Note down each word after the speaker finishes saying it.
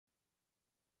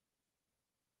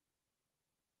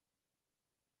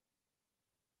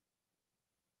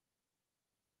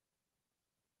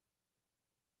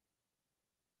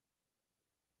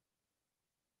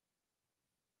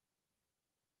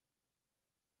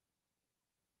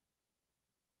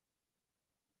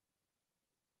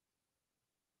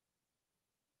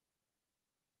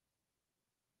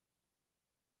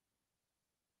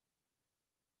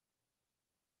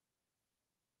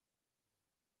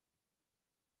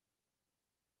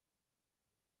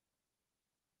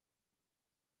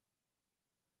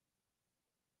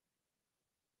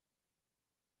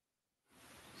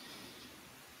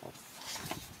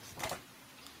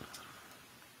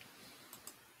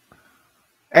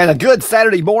And a good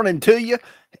Saturday morning to you,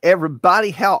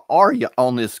 everybody. How are you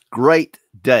on this great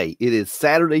day? It is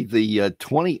Saturday, the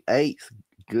 28th.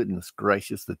 Goodness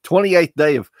gracious, the 28th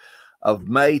day of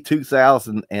May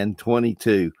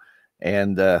 2022.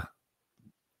 And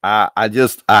I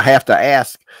have to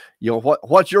ask,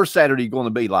 what's your Saturday going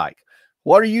to be like?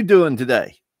 What are you doing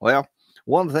today? Well,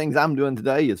 one of the things I'm doing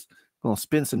today is going to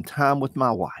spend some time with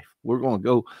my wife. We're going to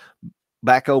go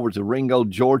back over to Ringgold,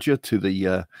 Georgia, to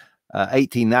the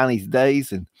 1890s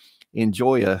days and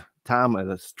enjoy a time at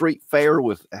a street fair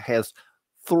with has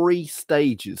 3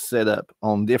 stages set up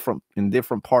on in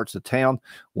different parts of town,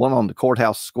 one on the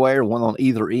courthouse square, one on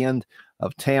either end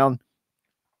of town,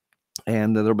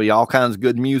 and there'll be all kinds of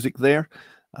good music there,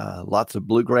 lots of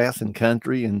bluegrass and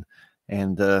country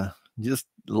and just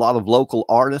a lot of local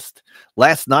artists.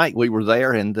 Last night we were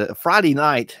there, and Friday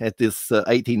night at this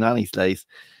 1890s days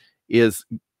is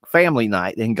family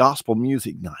night and gospel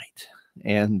music night.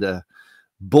 And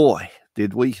boy,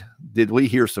 did we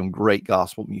hear some great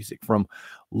gospel music from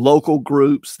local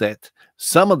groups that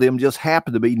some of them just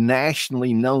happen to be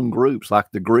nationally known groups, like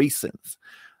the Greasons.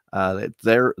 That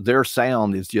their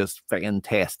sound is just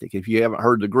fantastic. If you haven't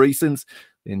heard the Greasons,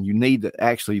 then you need to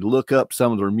actually look up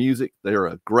some of their music. They're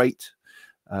a great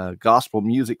gospel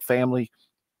music family.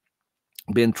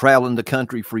 Been traveling the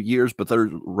country for years, but they're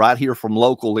right here from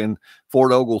local in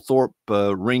Fort Oglethorpe,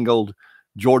 Ringgold,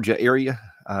 Georgia area.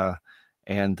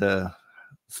 And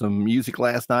some music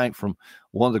last night from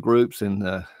one of the groups, and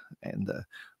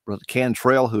Brother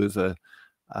Cantrell, who is a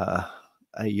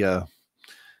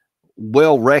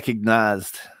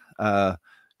well-recognized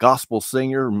gospel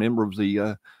singer, member of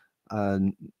the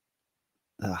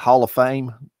Hall of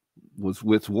Fame, was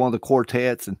with one of the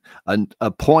quartets, and an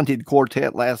appointed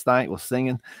quartet last night was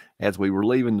singing as we were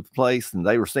leaving the place, and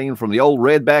they were singing from the old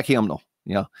Redback hymnal.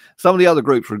 You know, some of the other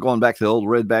groups were going back to the old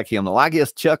Redback hymnal. I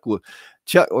guess I'm going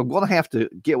to have to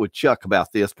get with Chuck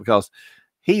about this, because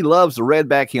he loves the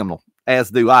Redback hymnal, as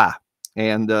do I.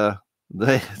 And they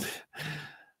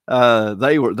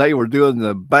were doing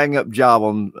the bang up job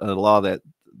on a lot of that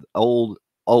old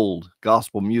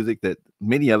gospel music that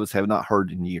many of us have not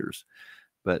heard in years.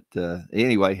 But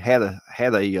anyway, had a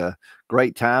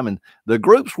great time, and the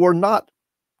groups were not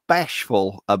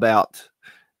bashful about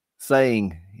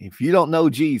saying, if you don't know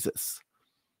Jesus,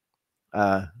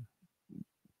 get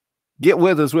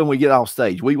with us when we get off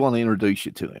stage. We want to introduce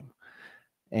you to him.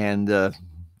 And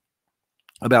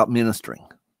about ministering.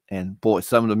 And boy,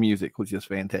 some of the music was just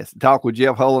fantastic. Talk with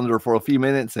Jeff Hollander for a few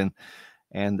minutes, and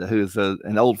who's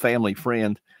an old family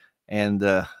friend,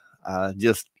 and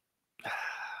just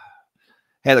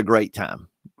had a great time.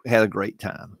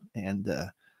 And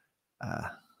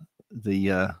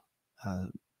they're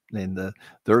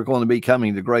going to be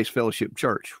coming to Grace Fellowship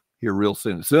Church here real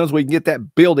soon. As soon as we can get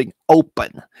that building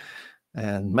open,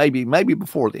 and maybe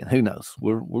before then, who knows?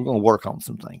 We're going to work on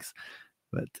some things,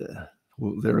 but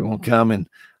they're going to come, and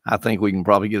I think we can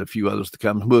probably get a few others to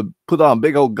come. We'll put on a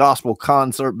big old gospel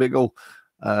concert, big old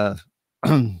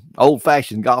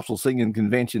old-fashioned gospel singing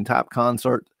convention type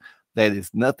concert. That is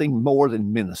nothing more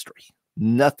than ministry.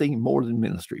 Nothing more than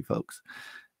ministry, folks.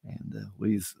 And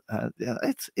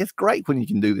it's great when you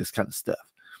can do this kind of stuff.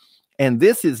 And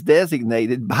this is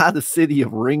designated by the city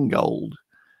of Ringgold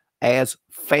as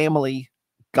Family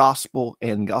Gospel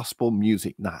and Gospel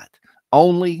Music Night.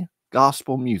 Only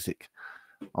gospel music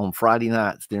on Friday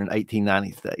nights during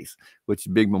 1890s days, which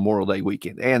is big Memorial Day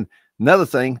weekend. And another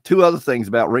thing, 2 other things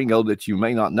about Ringgold that you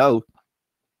may not know: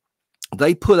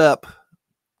 they put up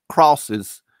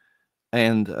crosses,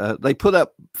 and they put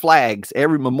up flags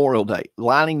every Memorial Day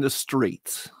lining the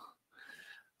streets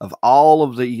of all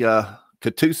of the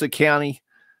Catoosa County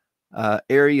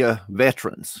area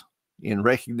veterans in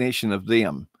recognition of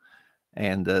them.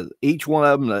 And each one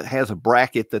of them has a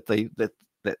bracket that the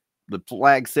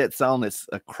flag sets on. It's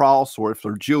a cross, or if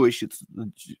they're Jewish, it's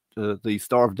the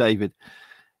Star of David.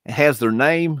 It has their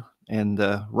name and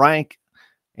rank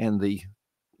and the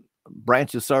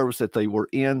branch of service that they were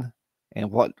in,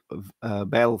 and what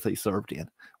battles they served in,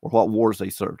 or what wars they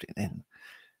served in. And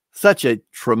such a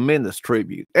tremendous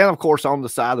tribute. And of course, on the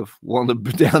side of one of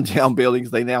the downtown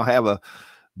buildings, they now have a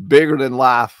bigger than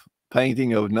life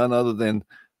painting of none other than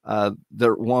one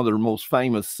of their most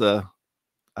famous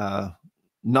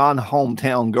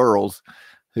non-hometown girls,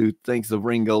 who thinks of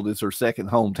Ringgold as her second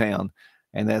hometown,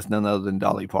 and that's none other than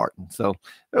Dolly Parton. So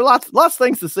there are lots of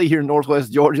things to see here in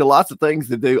Northwest Georgia, lots of things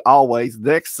to do always.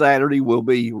 Next Saturday will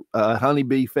be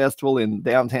Honeybee Festival in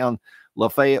downtown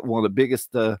LaFayette, one of the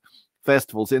biggest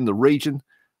festivals in the region.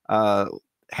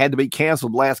 Had to be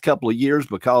canceled the last couple of years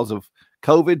because of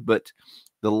COVID, but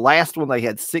The last one, they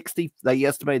had 60, they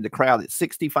estimated the crowd at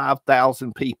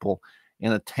 65,000 people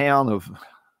in a town of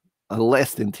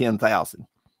less than 10,000.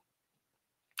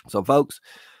 So, folks,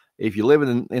 if you're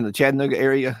living in the Chattanooga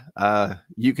area,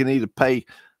 you can either pay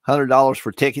 $100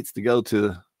 for tickets to go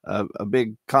to a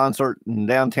big concert in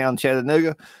downtown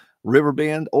Chattanooga,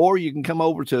 Riverbend, or you can come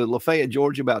over to LaFayette,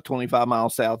 Georgia, about 25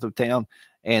 miles south of town,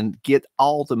 and get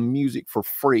all the music for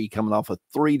free coming off of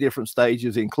 3 different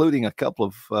stages, including a couple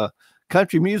of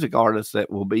country music artists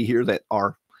that will be here that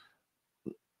are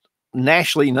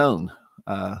nationally known,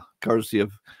 courtesy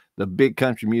of the big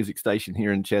country music station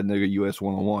here in Chattanooga, US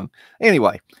 101.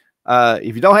 Anyway,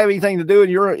 if you don't have anything to do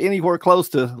and you're anywhere close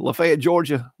to Lafayette,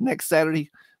 Georgia next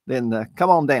Saturday, then come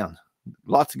on down.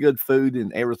 Lots of good food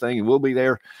and everything, and we'll be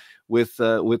there with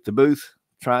the booth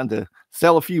trying to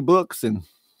sell a few books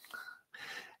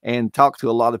and talk to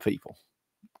a lot of people.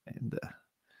 And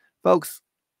folks,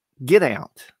 get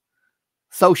out,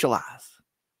 socialize,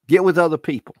 get with other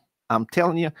people. I'm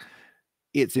telling you,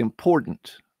 it's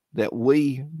important that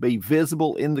we be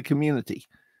visible in the community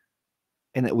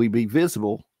and that we be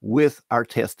visible with our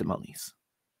testimonies.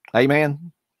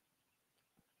 Amen.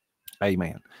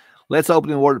 Amen. Let's open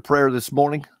in a word of prayer this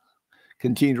morning.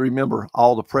 Continue to remember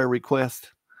all the prayer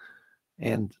requests,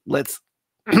 and let's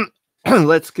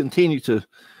let's continue to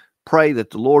pray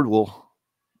that the Lord will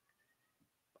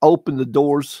open the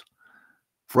doors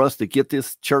for us to get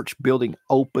this church building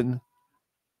open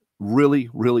really,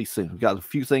 really soon. We've got a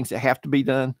few things that have to be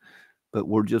done, but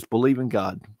we're just believing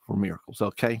God for miracles,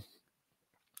 okay?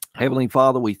 Heavenly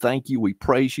Father, we thank you, we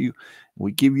praise you,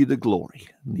 we give you the glory,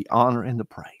 and the honor, and the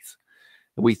praise.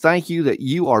 And we thank you that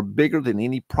you are bigger than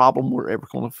any problem we're ever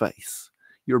going to face.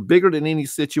 You're bigger than any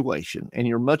situation, and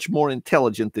you're much more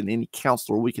intelligent than any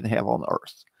counselor we can have on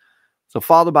earth. So,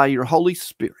 Father, by your Holy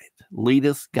Spirit, lead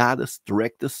us, guide us,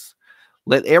 direct us.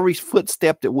 Let every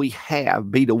footstep that we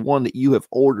have be the one that you have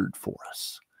ordered for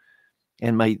us.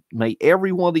 And may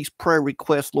every one of these prayer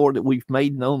requests, Lord, that we've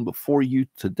made known before you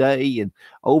today and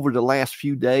over the last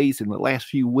few days and the last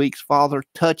few weeks, Father,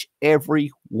 touch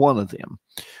every one of them.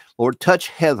 Lord, touch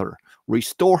Heather,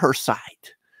 restore her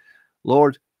sight.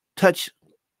 Lord, touch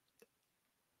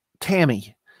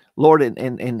Tammy, Lord,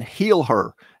 and heal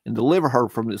her and deliver her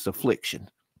from this affliction.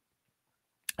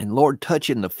 And Lord, touch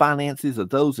in the finances of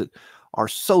those that are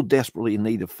so desperately in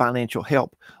need of financial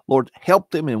help. Lord,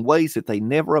 help them in ways that they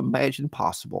never imagined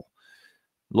possible.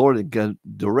 Lord,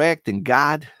 direct and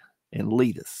guide and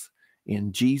lead us.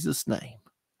 In Jesus' name,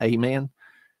 amen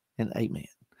and amen.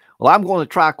 Well, I'm going to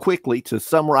try quickly to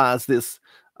summarize this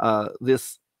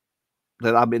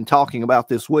that I've been talking about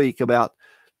this week about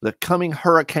the coming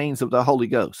hurricanes of the Holy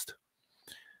Ghost.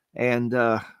 And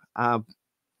I've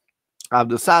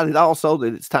decided also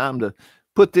that it's time to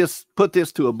put this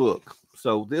to a book.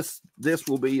 So this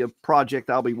will be a project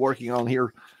I'll be working on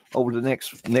here over the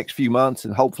next few months,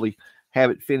 and hopefully have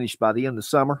it finished by the end of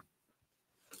summer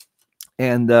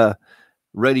and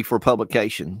ready for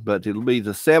publication. But it'll be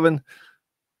the seven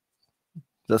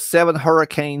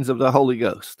hurricanes of the Holy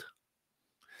Ghost.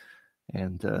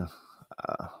 And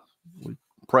we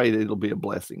pray that it'll be a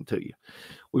blessing to you.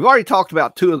 We've already talked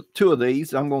about two of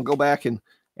these. I'm going to go back and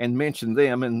mention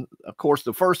them. And of course,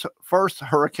 the first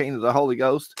hurricane of the Holy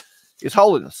Ghost is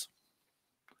holiness.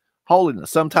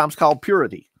 Holiness, sometimes called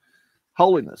purity.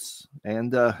 Holiness.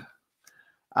 And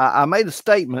I made a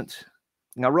statement,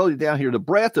 and I wrote it down here. The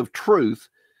breath of truth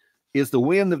is the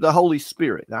wind of the Holy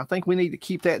Spirit. And I think we need to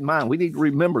keep that in mind. We need to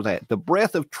remember that. The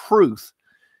breath of truth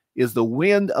is the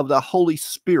wind of the Holy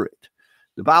Spirit.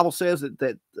 The Bible says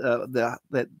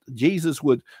that Jesus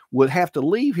would have to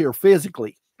leave here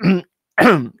physically,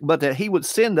 but that he would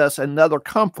send us another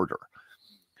comforter.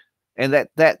 And that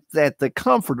the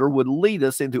comforter would lead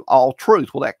us into all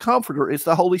truth. Well, that comforter is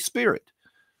the Holy Spirit.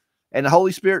 And the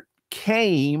Holy Spirit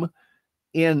came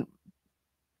in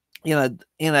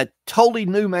a totally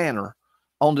new manner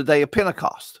on the day of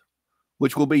Pentecost,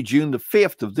 which will be June the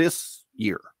 5th of this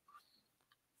year.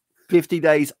 50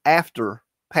 days after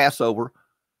Passover,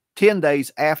 10 days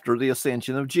after the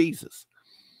ascension of Jesus.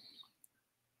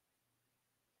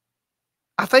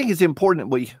 I think it's important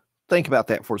that we think about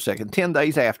that for a second. 10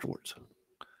 days afterwards.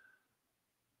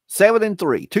 7 and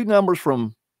 3, two numbers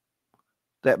from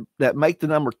that make the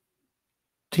number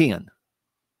 10.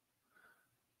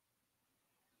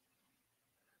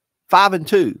 5 and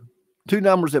 2, two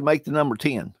numbers that make the number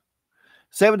 10.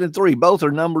 7 and 3, both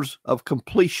are numbers of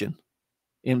completion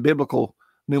in biblical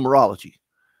numerology.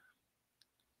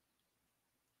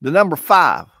 The number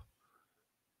 5,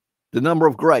 the number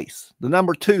of grace. The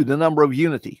number 2, the number of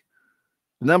unity.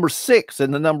 The number 6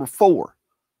 and the number 4.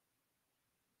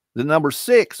 The number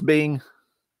 6 being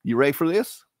You ready for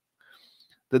this?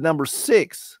 The number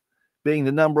 6 being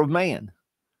the number of man,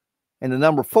 and the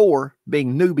number 4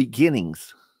 being new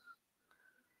beginnings.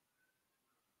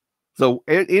 So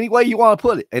any way you want to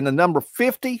put it, and the number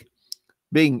 50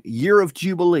 being year of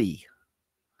Jubilee.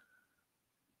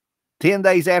 10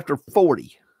 days after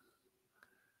 40.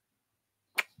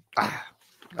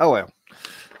 Oh, well,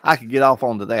 I could get off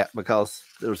onto that because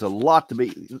there's a lot to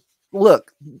be.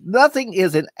 Look, nothing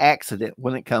is an accident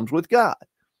when it comes with God.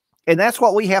 And that's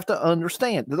what we have to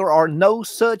understand. There are no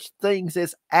such things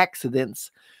as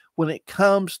accidents when it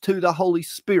comes to the Holy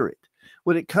Spirit,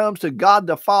 when it comes to God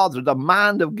the Father, the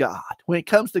mind of God, when it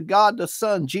comes to God the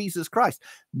Son, Jesus Christ.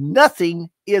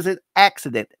 Nothing is an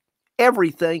accident.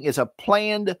 Everything is a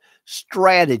planned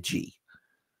strategy.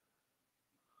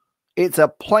 It's a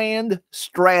planned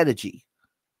strategy.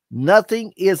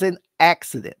 Nothing is an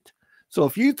accident. So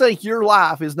if you think your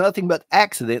life is nothing but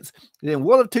accidents, then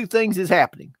one of two things is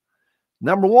happening.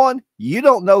 Number one, you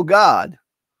don't know God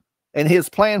and his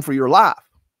plan for your life,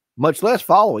 much less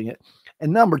following it.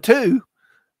 And number two,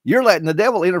 you're letting the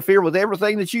devil interfere with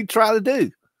everything that you try to do.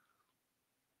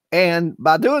 And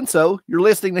by doing so, you're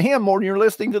listening to him more than you're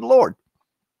listening to the Lord.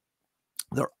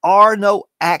 There are no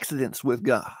accidents with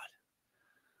God.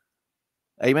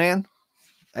 Amen.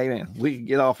 Amen. We can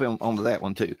get off onto that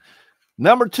one too.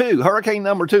 Number 2, hurricane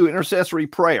number 2, intercessory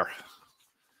prayer.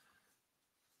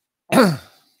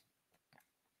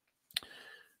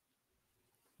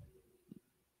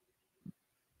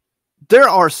 There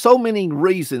are so many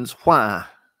reasons why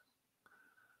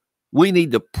we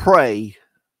need to pray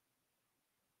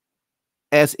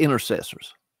as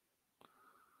intercessors.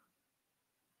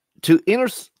 An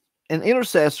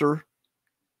intercessor,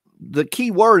 the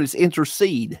key word is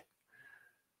intercede.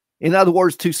 In other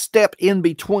words, to step in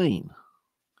between,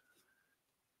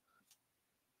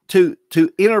 to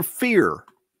interfere.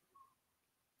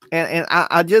 And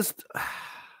I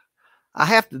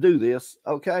have to do this,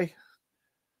 okay?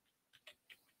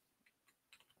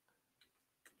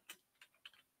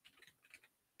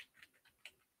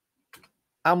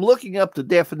 I'm looking up the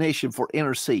definition for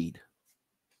intercede.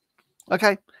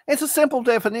 Okay? It's a simple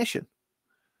definition.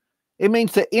 It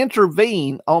means to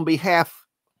intervene on behalf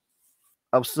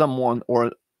of someone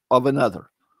or of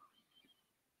another.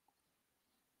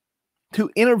 To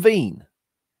intervene.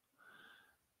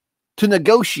 To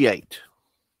negotiate.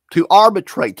 To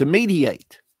arbitrate. To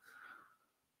mediate.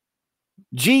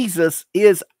 Jesus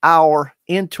is our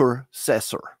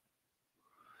intercessor.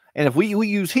 And if we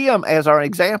use him as our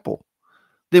example,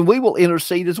 then we will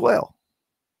intercede as well.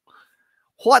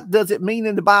 What does it mean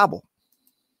in the Bible?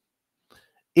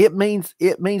 It means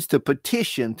to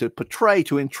petition, to portray,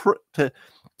 to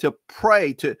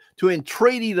pray, to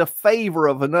entreaty the favor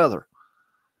of another.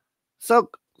 So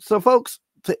folks,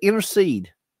 to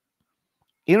intercede.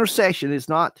 Intercession is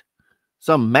not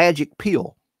some magic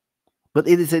pill, but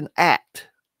it is an act.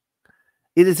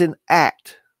 It is an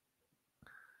act.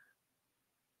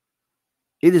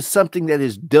 It is something that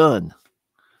is done.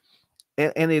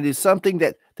 And it is something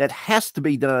that has to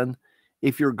be done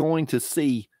if you're going to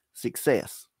see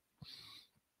success.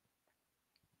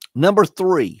 Number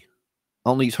 3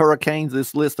 on these hurricanes,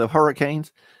 this list of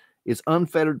hurricanes, is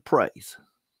unfettered praise.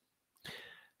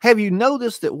 Have you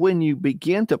noticed that when you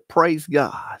begin to praise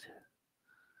God,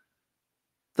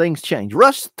 things change?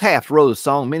 Russ Taft wrote a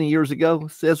song many years ago.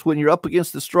 It says, when you're up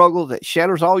against the struggle that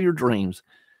shatters all your dreams,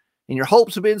 and your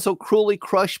hopes have been so cruelly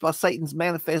crushed by Satan's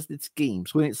manifested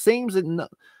schemes, when it seems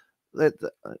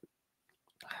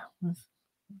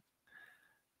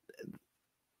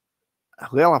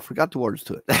well, I forgot the words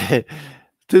to it.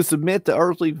 To submit to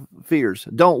earthly fears.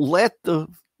 Don't let the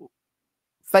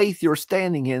faith you're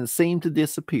standing in seem to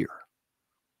disappear.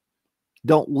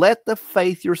 Don't let the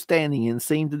faith you're standing in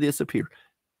seem to disappear.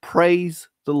 Praise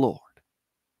the Lord.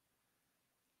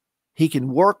 He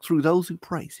can work through those who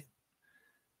praise him.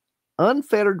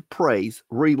 Unfettered praise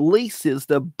releases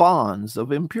the bonds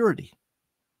of impurity.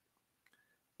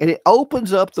 And it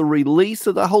opens up the release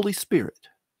of the Holy Spirit.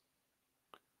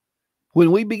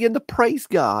 When we begin to praise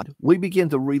God, we begin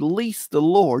to release the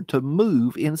Lord to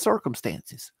move in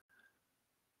circumstances.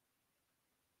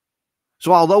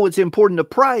 So although it's important to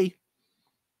pray,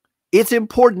 it's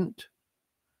important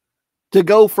to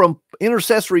go from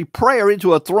intercessory prayer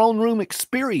into a throne room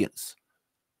experience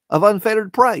of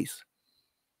unfettered praise.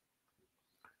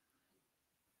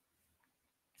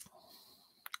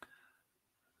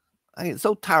 I get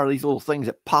so tired of these little things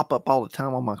that pop up all the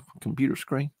time on my computer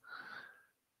screen.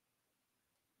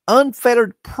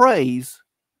 Unfettered praise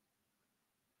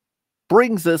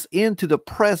brings us into the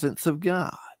presence of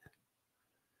God.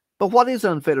 But what is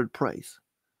unfettered praise?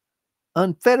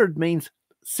 Unfettered means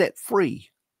set free.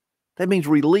 That means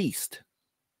released.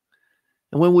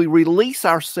 And when we release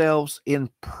ourselves in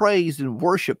praise and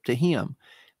worship to Him,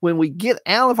 when we get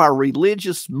out of our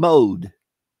religious mode,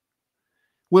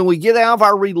 when we get out of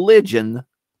our religion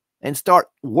and start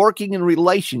working in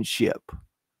relationship,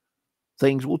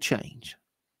 things will change.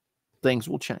 Things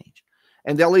will change.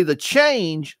 And they'll either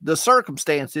change the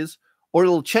circumstances or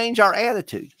it'll change our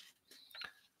attitude.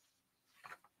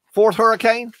 Fourth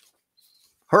hurricane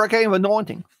of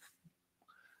anointing.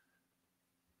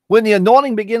 When the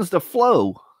anointing begins to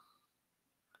flow,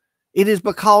 it is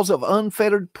because of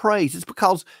unfettered praise. It's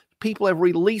because people have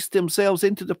released themselves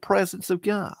into the presence of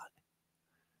God.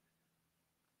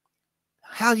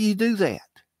 How do you do that?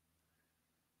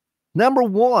 Number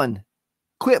one,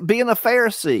 quit being a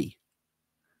Pharisee.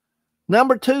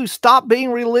 Number two, stop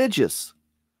being religious.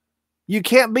 You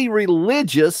can't be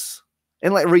religious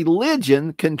and let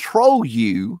religion control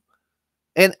you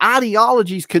and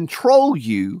ideologies control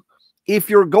you if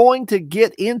you're going to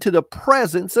get into the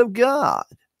presence of God.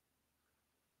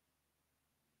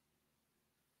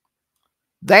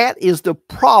 That is the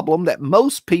problem that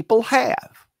most people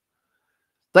have.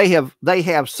 They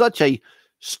have such a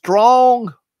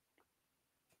strong,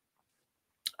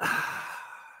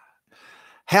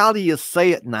 how do you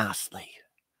say it nicely?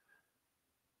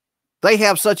 They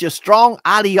have such a strong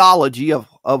ideology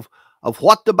of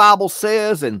what the Bible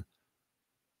says and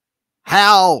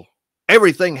how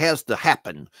everything has to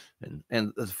happen.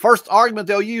 And the first argument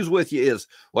they'll use with you is,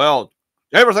 well,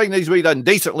 everything needs to be done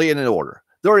decently and in order.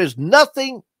 There is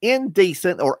nothing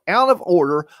indecent or out of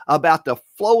order about the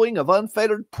flowing of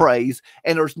unfettered praise,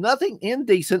 and there's nothing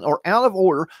indecent or out of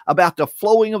order about the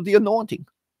flowing of the anointing.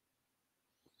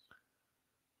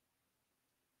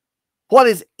 What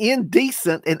is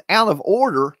indecent and out of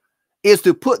order is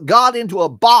to put God into a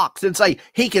box and say,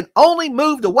 He can only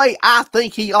move the way I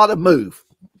think He ought to move.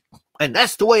 And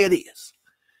that's the way it is.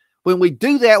 When we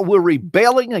do that, we're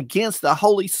rebelling against the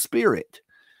Holy Spirit.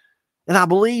 And I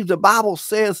believe the Bible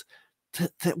says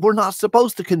that we're not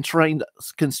supposed to constrain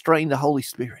the Holy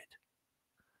Spirit.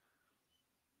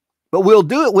 But we'll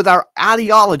do it with our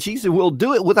ideologies and we'll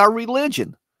do it with our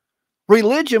religion.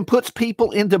 Religion puts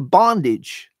people into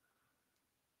bondage.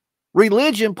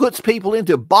 Religion puts people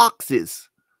into boxes,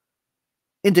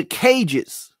 into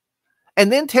cages,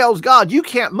 and then tells God, you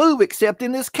can't move except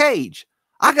in this cage.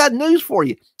 I got news for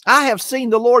you. I have seen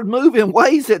the Lord move in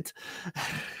ways that,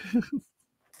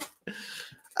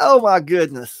 oh my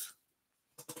goodness.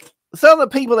 Some of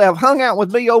the people that have hung out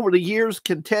with me over the years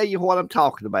can tell you what I'm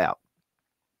talking about.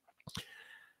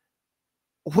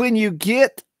 When you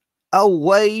get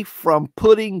away from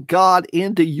putting God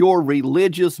into your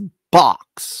religious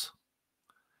box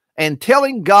and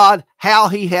telling God how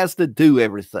He has to do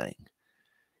everything,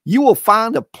 you will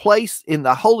find a place in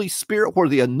the Holy Spirit where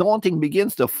the anointing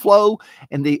begins to flow,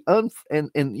 and the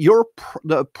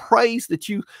praise that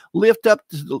you lift up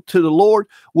to the Lord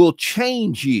will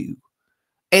change you,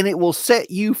 and it will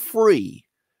set you free.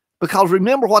 Because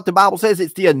remember what the Bible says,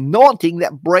 it's the anointing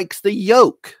that breaks the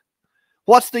yoke.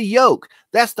 What's the yoke?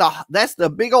 That's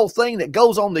the big old thing that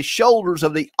goes on the shoulders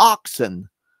of the oxen,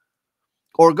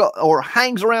 or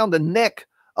hangs around the neck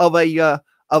of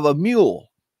a mule,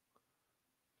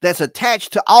 that's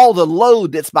attached to all the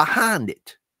load that's behind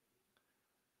it.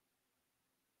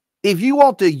 If you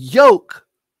want the yoke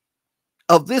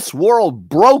of this world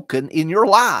broken in your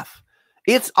life,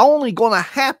 it's only going to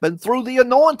happen through the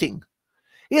anointing.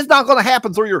 It's not going to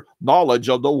happen through your knowledge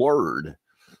of the Word.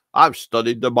 I've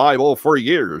studied the Bible for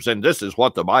years, and this is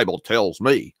what the Bible tells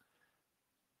me.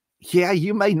 Yeah,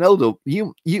 you may know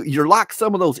you're like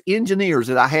some of those engineers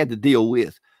that I had to deal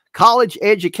with.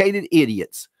 College-educated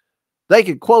idiots. They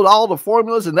could quote all the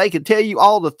formulas and they could tell you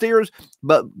all the theories,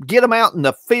 but get them out in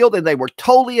the field and they were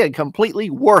totally and completely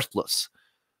worthless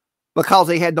because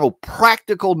they had no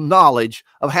practical knowledge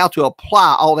of how to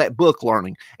apply all that book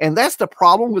learning. And that's the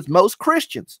problem with most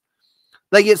Christians.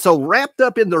 They get so wrapped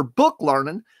up in their book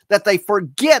learning that they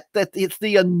forget that it's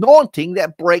the anointing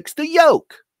that breaks the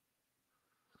yoke.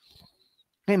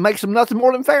 It makes them nothing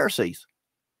more than Pharisees.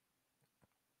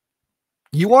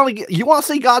 You want to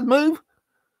see God move?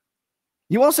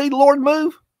 You want to see the Lord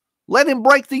move? Let Him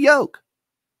break the yoke.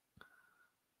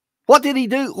 What did He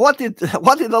do? What did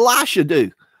Elisha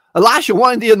do? Elisha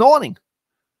wanted the anointing.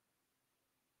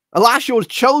 Elisha was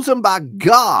chosen by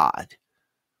God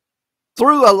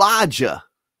through Elijah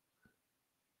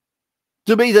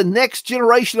to be the next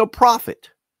generational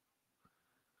prophet.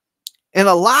 And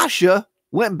Elisha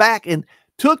went back and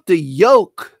took the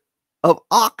yoke of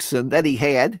oxen that he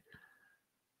had.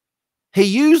 He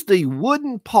used the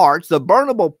wooden parts, the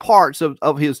burnable parts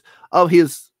of his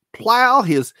plow,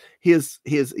 his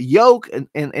yoke,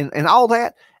 and all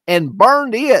that, and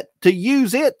burned it to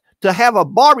use it to have a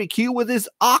barbecue with his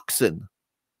oxen.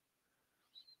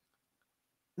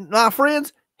 My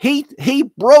friends, he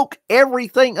broke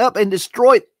everything up and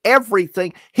destroyed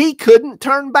everything. He couldn't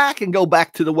turn back and go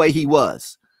back to the way he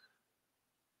was,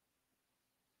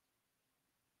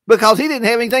 because he didn't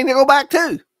have anything to go back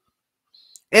to.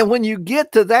 And when you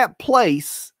get to that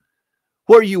place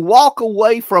where you walk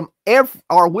away from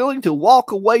are willing to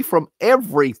walk away from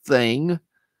everything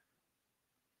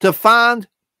to find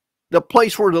the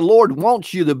place where the Lord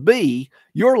wants you to be,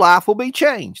 your life will be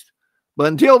changed. But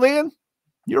until then,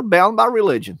 you're bound by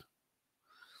religion.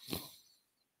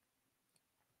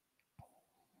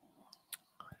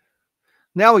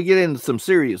 Now we get into some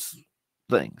serious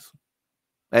things,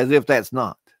 as if that's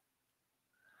not.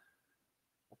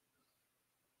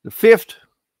 The fifth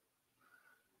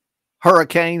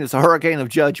hurricane is a hurricane of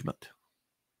judgment.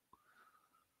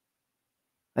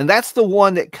 And that's the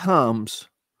one that comes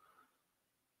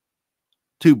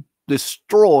to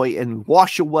destroy and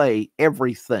wash away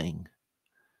everything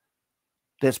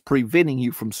that's preventing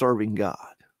you from serving God,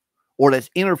 or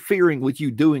that's interfering with you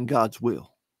doing God's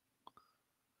will.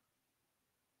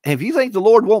 And if you think the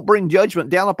Lord won't bring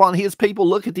judgment down upon his people,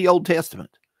 look at the Old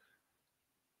Testament.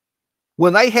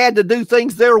 When they had to do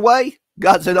things their way,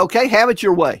 God said, okay, have it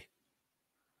your way.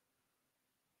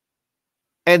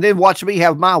 And then watch me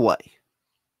have my way.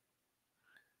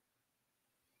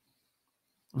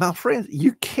 My friends,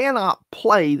 you cannot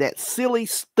play that silly,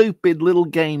 stupid little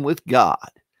game with God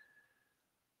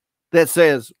that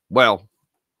says, well,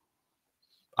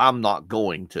 I'm not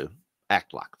going to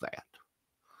act like that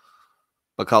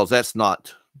because that's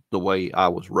not the way I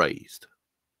was raised.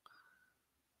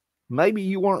 Maybe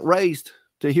you weren't raised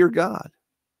to hear God.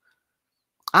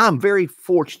 I'm very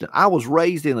fortunate. I was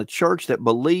raised in a church that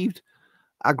believed.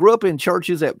 I grew up in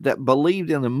churches that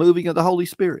believed in the moving of the Holy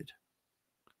Spirit.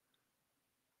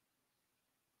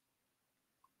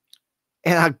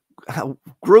 And I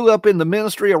grew up in the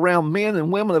ministry around men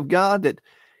and women of God that,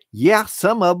 yeah,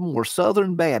 some of them were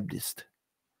Southern Baptist,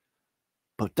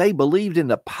 but they believed in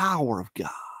the power of God.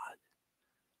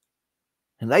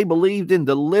 And they believed in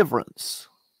deliverance.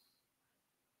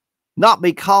 Not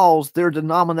because their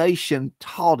denomination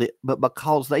taught it, but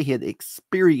because they had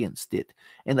experienced it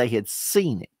and they had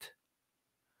seen it.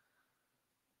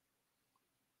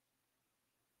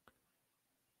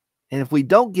 And if we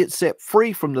don't get set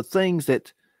free from the things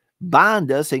that bind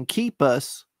us and keep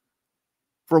us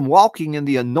from walking in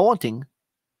the anointing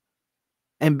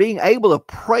and being able to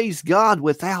praise God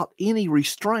without any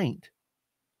restraint,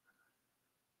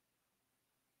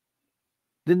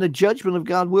 then the judgment of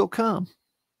God will come.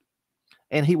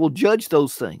 And he will judge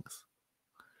those things.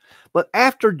 But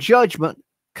after judgment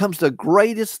comes the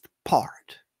greatest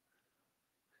part.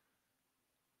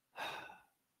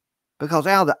 Because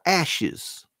out of the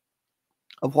ashes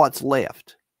of what's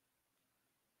left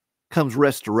comes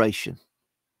restoration.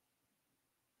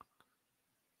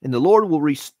 And the Lord will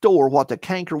restore what the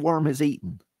cankerworm has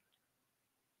eaten.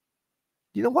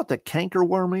 You know what the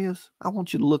cankerworm is? I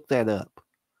want you to look that up.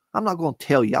 I'm not going to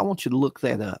tell you. I want you to look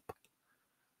that up.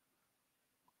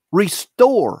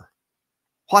 Restore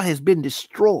what has been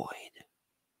destroyed.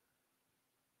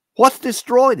 What's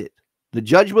destroyed it? The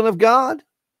judgment of God?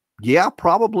 Yeah,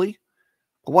 probably.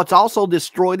 But what's also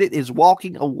destroyed it is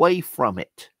walking away from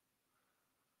it.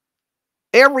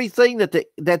 Everything that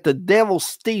the devil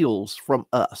steals from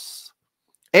us,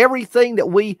 everything that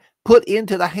we put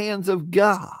into the hands of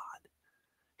God,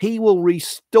 he will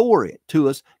restore it to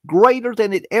us greater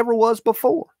than it ever was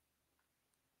before.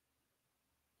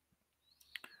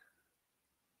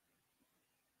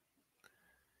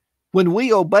 When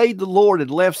we obeyed the Lord and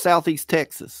left Southeast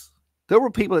Texas, there were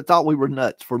people that thought we were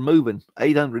nuts for moving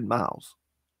 800 miles.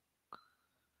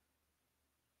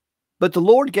 But the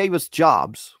Lord gave us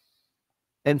jobs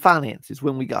and finances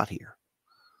when we got here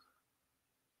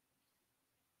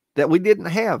that we didn't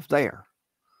have there.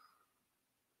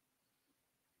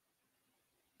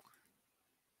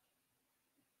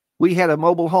 We had a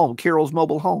mobile home, Carol's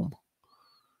mobile home,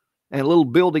 and a little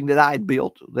building that I had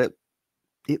built that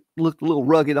it looked a little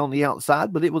rugged on the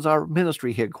outside, but it was our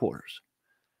ministry headquarters.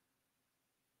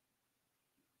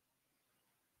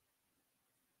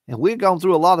 And we had gone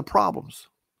through a lot of problems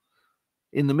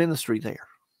in the ministry there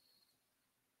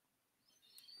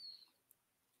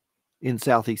in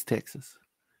Southeast Texas.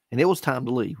 And it was time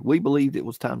to leave. We believed it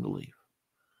was time to leave.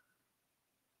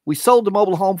 We sold the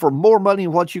mobile home for more money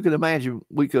than what you can imagine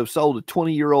we could have sold a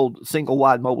 20-year-old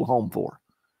single-wide mobile home for.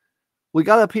 We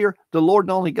got up here, the Lord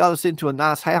not only got us into a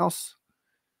nice house,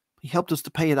 he helped us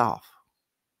to pay it off.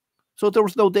 so there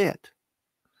was no debt.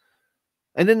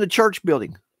 And then the church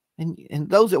building. And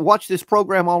those that watch this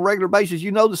program on a regular basis,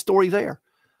 you know the story there.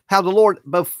 How the Lord,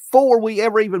 before we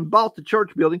ever even bought the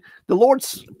church building, the Lord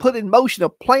put in motion a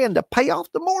plan to pay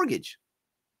off the mortgage.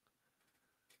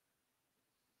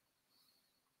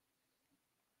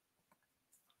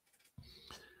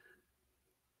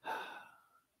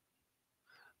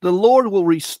 The Lord will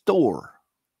restore.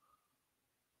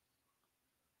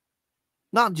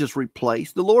 Not just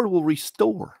replace. The Lord will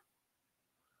restore.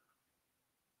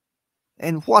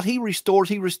 And what he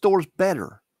restores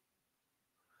better.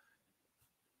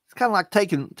 It's kind of like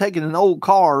taking an old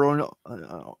car or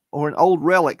an old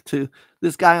relic to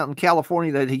this guy out in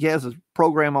California that he has a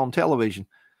program on television.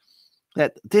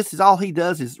 That this is all he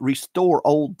does is restore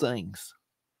old things.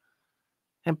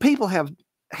 And people have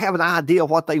an idea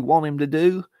of what they want him to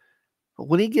do. But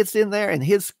when he gets in there and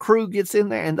his crew gets in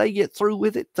there and they get through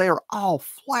with it, they're all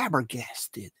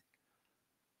flabbergasted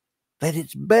that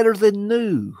it's better than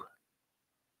new.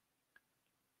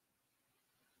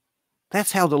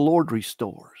 That's how the Lord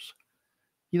restores.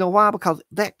 You know why? Because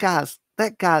that guy's,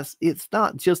 it's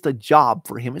not just a job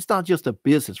for him. It's not just a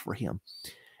business for him.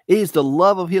 It is the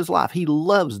love of his life. He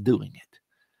loves doing it.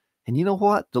 And you know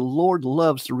what? The Lord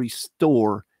loves to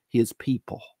restore his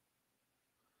people.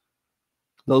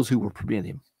 Those who will permit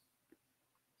him.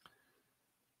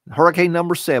 Hurricane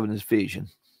number 7 is vision.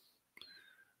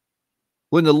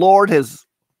 When the Lord has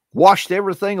washed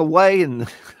everything away and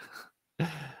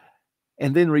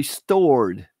then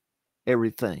restored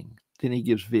everything, then he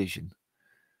gives vision.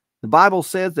 The Bible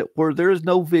says that where there is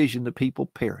no vision, the people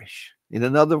perish. In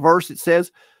another verse, it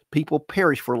says people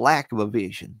perish for lack of a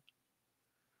vision.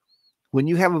 When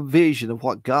you have a vision of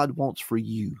what God wants for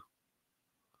you,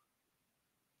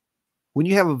 when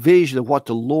you have a vision of what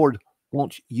the Lord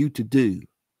wants you to do,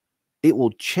 it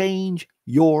will change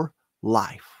your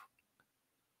life.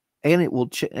 And it will,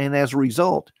 and as a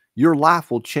result, your life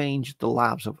will change the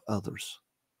lives of others.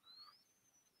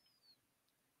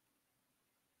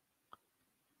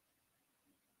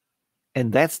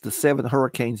 And that's the 7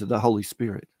 hurricanes of the Holy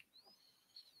Spirit.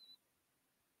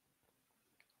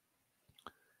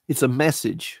 It's a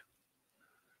message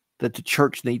that the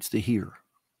church needs to hear.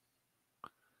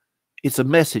 It's a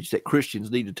message that Christians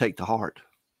need to take to heart.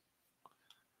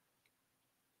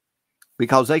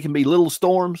 Because they can be little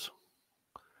storms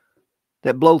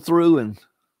that blow through and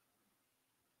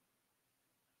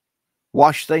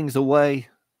wash things away.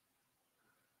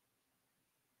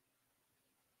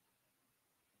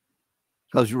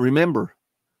 Because you remember,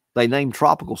 they name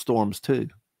tropical storms too.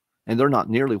 And they're not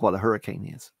nearly what a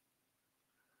hurricane is.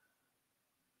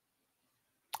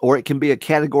 Or it can be a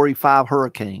Category 5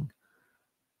 hurricane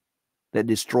that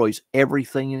destroys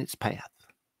everything in its path.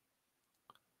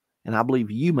 And I believe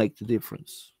you make the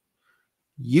difference.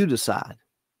 You decide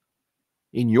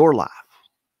in your life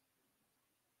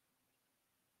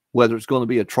whether it's going to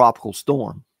be a tropical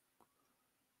storm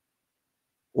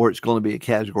or it's going to be a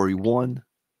Category 1,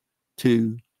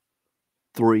 2,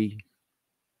 3,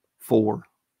 4,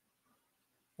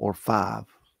 or 5,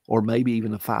 or maybe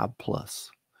even a 5+.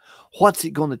 What's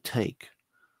it going to take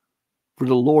for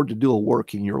the Lord to do a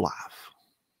work in your life?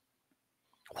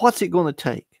 What's it going to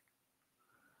take?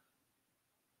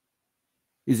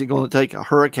 Is it going to take a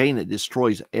hurricane that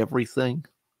destroys everything?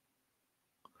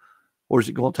 Or is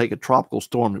it going to take a tropical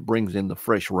storm that brings in the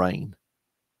fresh rain?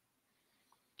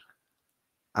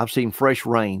 I've seen fresh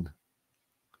rain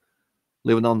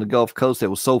living on the Gulf Coast that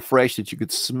was so fresh that you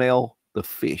could smell the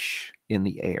fish in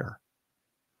the air.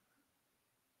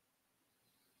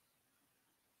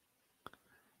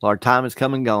 Our time has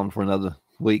come and gone for another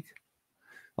week.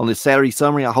 On this Saturday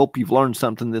summary, I hope you've learned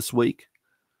something this week.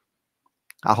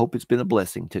 I hope it's been a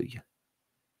blessing to you.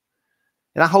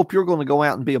 And I hope you're going to go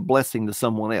out and be a blessing to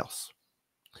someone else.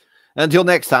 Until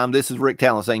next time, this is Rick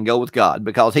Tallent saying go with God,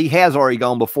 because he has already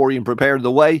gone before you and prepared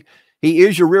the way. He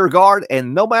is your rear guard,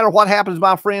 and no matter what happens,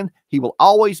 my friend, he will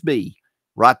always be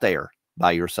right there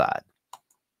by your side.